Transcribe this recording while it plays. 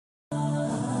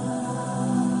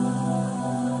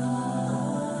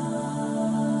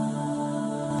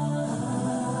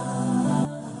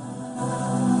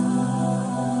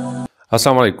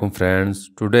Assalamu alaikum friends.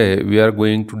 Today we are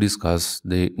going to discuss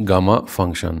the gamma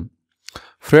function.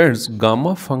 Friends,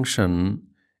 gamma function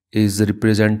is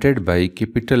represented by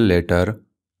capital letter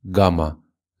gamma.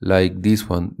 Like this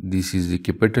one, this is the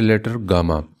capital letter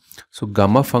gamma. So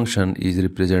gamma function is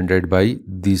represented by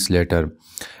this letter,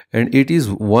 and it is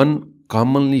one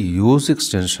commonly used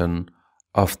extension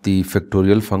of the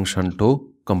factorial function to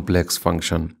complex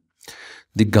function.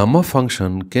 The gamma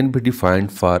function can be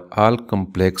defined for all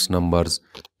complex numbers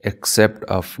except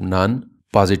of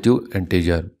non-positive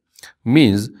integer.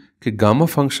 Means कि gamma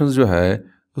functions जो है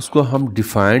उसको हम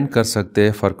define कर सकते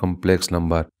हैं for complex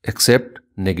number except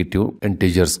negative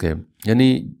integers के, यानी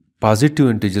पॉजिटिव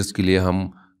इंटीजर्स के लिए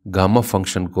हम गामा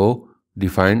फंक्शन को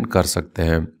डिफाइन कर सकते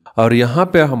हैं। और यहाँ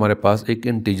पे हमारे पास एक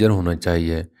इंटीजर होना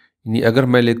चाहिए, यानी अगर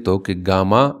मैं लिखता हूँ कि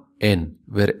gamma n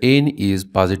where n is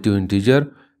positive integer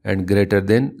and greater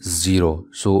than 0,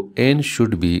 so n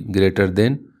should be greater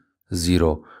than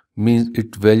 0, means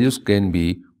its values can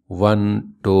be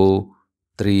 1, 2,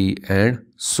 3 and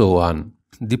so on.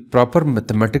 The proper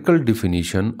mathematical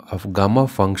definition of gamma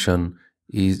function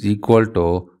is equal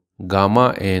to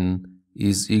gamma n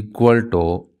is equal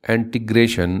to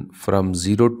integration from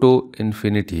 0 to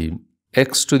infinity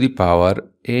x to the power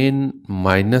n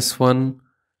minus 1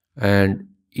 and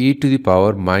e to the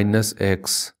power minus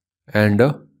x and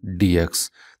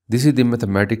dx. This is the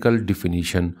mathematical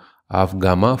definition of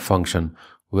gamma function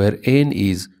where n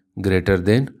is greater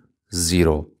than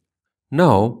 0.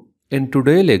 Now, in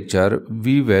today's lecture,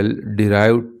 we will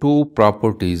derive two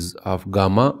properties of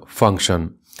gamma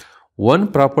function.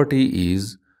 One property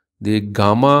is the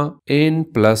gamma n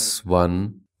plus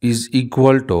 1 is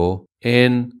equal to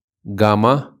n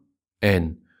gamma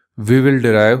n. We will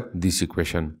derive this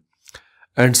equation.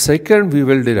 And second, we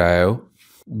will derive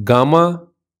gamma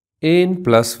n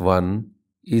plus 1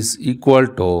 is equal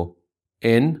to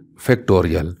n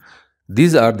factorial.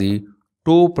 These are the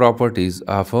two properties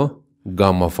of a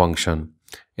gamma function.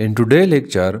 In today's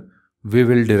lecture, we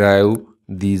will derive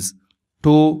these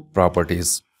two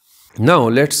properties. Now,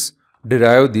 let's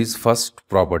derive this first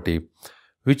property,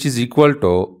 which is equal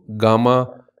to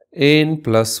gamma n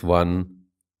plus 1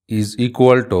 is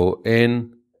equal to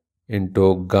n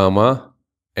into gamma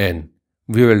n.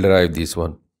 We will derive this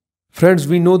one. Friends,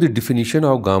 we know the definition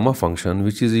of gamma function,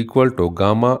 which is equal to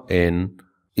gamma n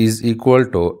is equal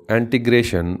to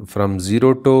integration from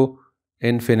 0 to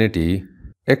infinity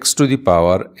x to the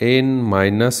power n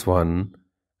minus 1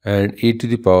 and e to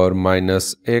the power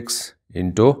minus x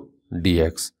into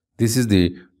dx. This is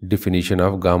the definition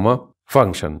of gamma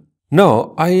function.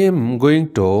 Now, I am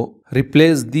going to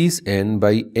replace this n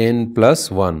by n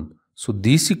plus 1. So,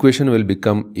 this equation will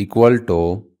become equal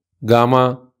to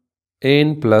gamma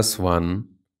n plus 1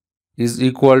 is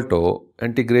equal to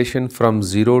integration from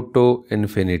 0 to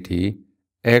infinity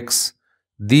x.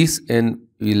 This n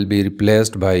will be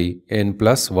replaced by n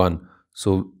plus 1.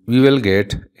 So, we will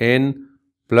get n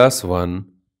plus 1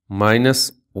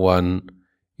 minus 1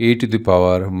 e to the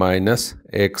power minus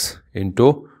x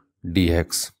into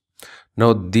dx.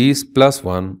 Now, this plus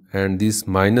 1 and this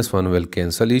minus 1 will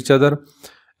cancel each other,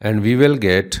 and we will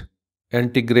get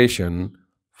integration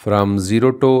from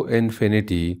 0 to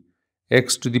infinity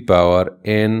x to the power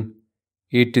n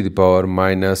e to the power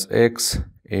minus x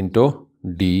into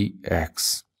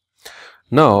dx.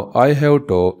 Now, I have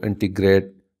to integrate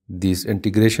this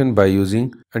integration by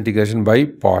using integration by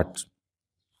parts.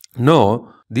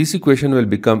 Now, this equation will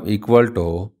become equal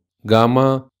to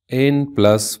gamma n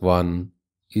plus 1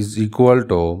 is equal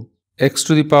to x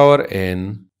to the power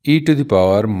n e to the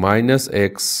power minus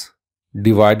x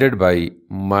divided by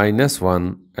minus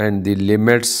 1, and the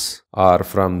limits are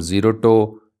from 0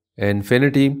 to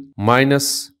infinity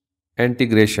minus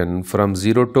integration from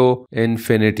 0 to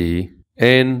infinity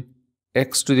n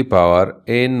x to the power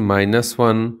n minus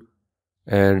 1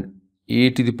 and e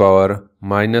to the power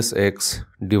minus x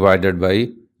divided by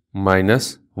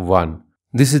minus 1.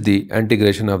 This is the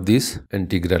integration of this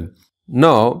integral.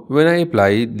 Now, when I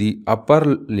apply the upper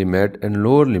limit and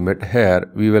lower limit here,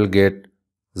 we will get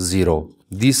 0.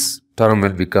 This term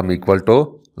will become equal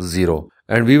to 0.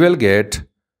 And we will get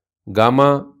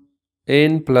gamma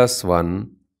n plus 1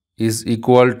 is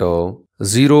equal to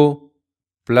 0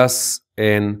 plus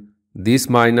n. This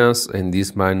minus and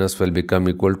this minus will become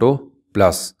equal to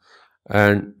plus.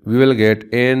 And we will get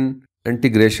n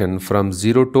integration from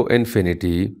 0 to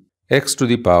infinity x to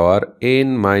the power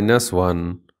n minus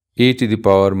 1 e to the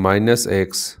power minus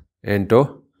x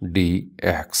into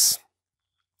dx.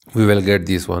 We will get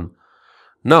this one.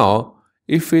 Now,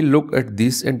 if we look at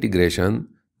this integration,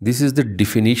 this is the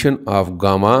definition of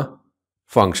gamma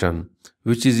function,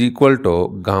 which is equal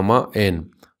to gamma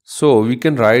n. So we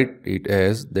can write it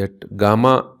as that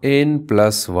gamma n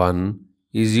plus 1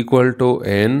 is equal to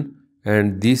n,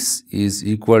 and this is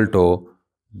equal to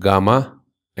gamma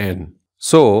n.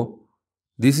 So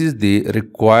this is the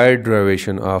required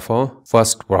derivation of a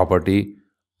first property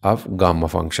of gamma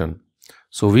function.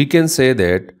 So we can say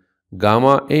that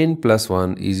gamma n plus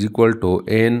 1 is equal to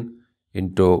n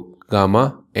into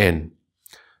gamma n.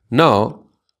 Now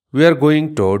we are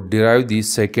going to derive the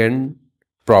second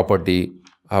property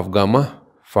of gamma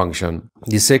function.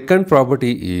 The second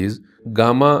property is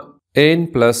gamma n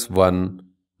plus 1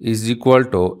 is equal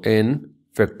to n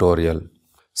factorial.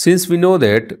 Since we know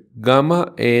that gamma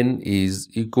n is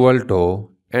equal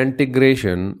to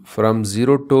integration from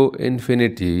 0 to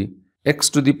infinity x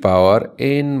to the power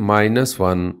n minus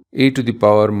 1 e to the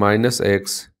power minus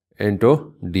x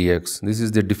into dx. This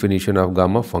is the definition of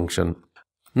gamma function.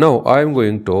 Now I am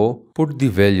going to put the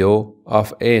value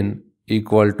of n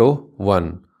equal to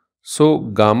 1. So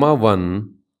gamma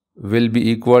 1 will be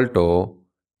equal to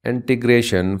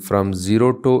integration from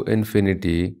 0 to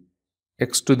infinity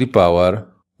x to the power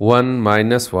 1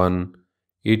 minus 1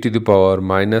 e to the power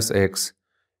minus x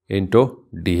into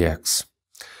dx.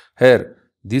 Here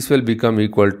this will become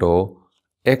equal to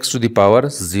x to the power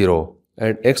 0,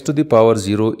 and x to the power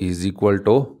 0 is equal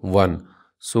to 1.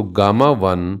 So gamma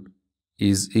 1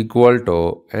 is equal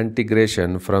to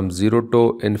integration from 0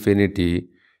 to infinity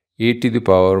e to the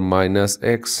power minus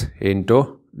x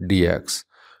into dx.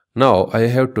 Now I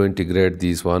have to integrate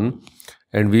this one,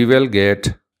 and we will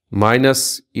get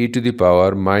minus e to the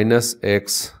power minus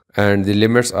x, and the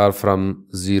limits are from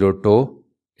 0 to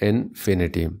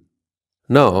infinity.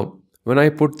 Now when I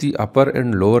put the upper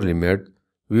and lower limit,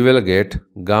 we will get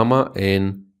gamma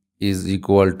n is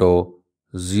equal to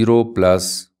 0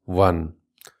 plus 1.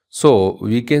 So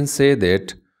we can say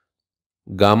that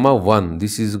gamma 1,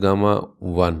 this is gamma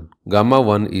 1, gamma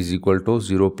 1 is equal to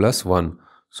 0 plus 1.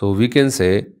 So we can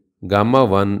say gamma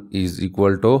 1 is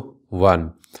equal to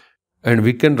 1, and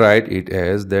we can write it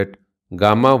as that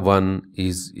gamma 1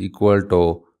 is equal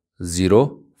to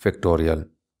 0 factorial.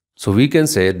 So we can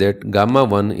say that gamma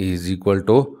 1 is equal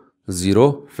to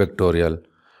 0 factorial.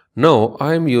 Now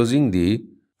I am using the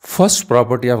first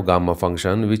property of gamma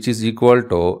function, which is equal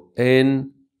to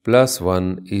n plus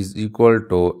 1 is equal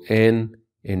to n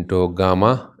into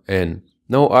gamma n.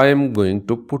 Now I am going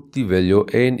to put the value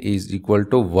n is equal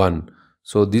to 1.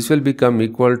 So this will become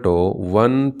equal to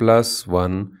 1 plus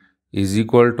 1 is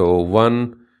equal to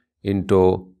 1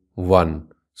 into 1.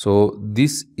 So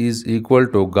this is equal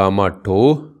to gamma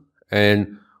 2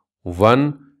 and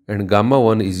 1, and gamma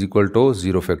 1 is equal to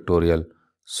 0 factorial.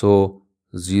 So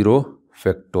 0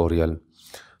 factorial.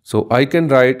 So I can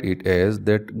write it as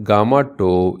that gamma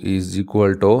 2 is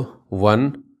equal to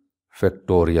 1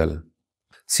 factorial.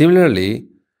 Similarly,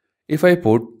 if I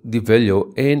put the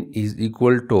value n is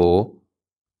equal to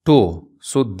 2,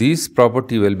 so this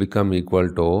property will become equal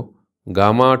to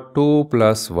gamma 2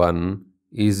 plus 1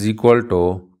 is equal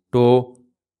to 2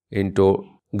 into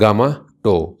gamma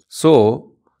 2.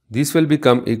 So this will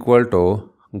become equal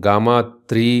to gamma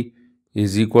 3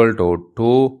 is equal to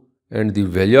 2, and the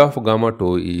value of gamma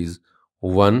 2 is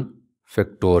 1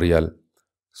 factorial.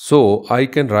 So I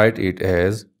can write it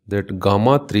as that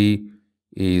gamma 3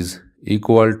 is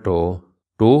equal to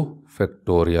 2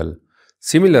 factorial.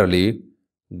 Similarly,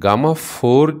 gamma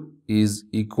 4 is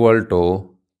equal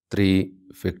to 3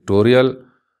 factorial,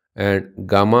 and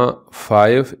gamma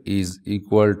 5 is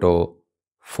equal to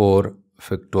 4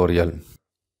 factorial,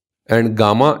 and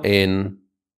gamma n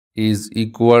is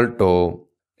equal to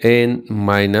n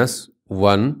minus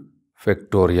 1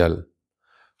 factorial.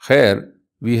 Here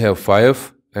we have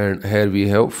 5 and here we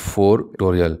have 4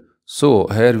 factorial. So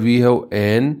here we have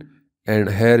n and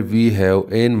here we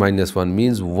have n minus 1,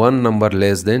 means one number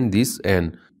less than this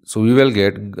n. So we will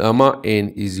get gamma n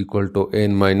is equal to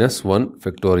n minus 1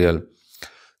 factorial.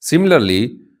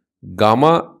 Similarly,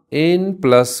 gamma n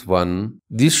plus 1,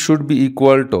 this should be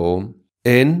equal to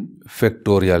n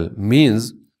factorial,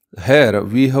 means here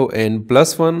we have n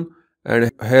plus 1 and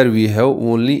here we have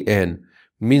only n,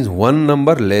 means one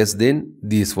number less than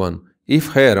this one.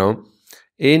 If here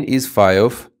n is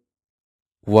 5,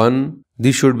 1,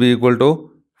 this should be equal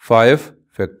to 5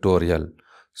 factorial.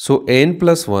 So n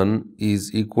plus 1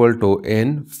 is equal to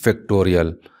n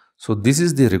factorial. So this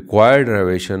is the required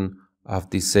derivation of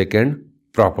the second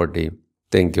property.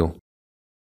 Thank you.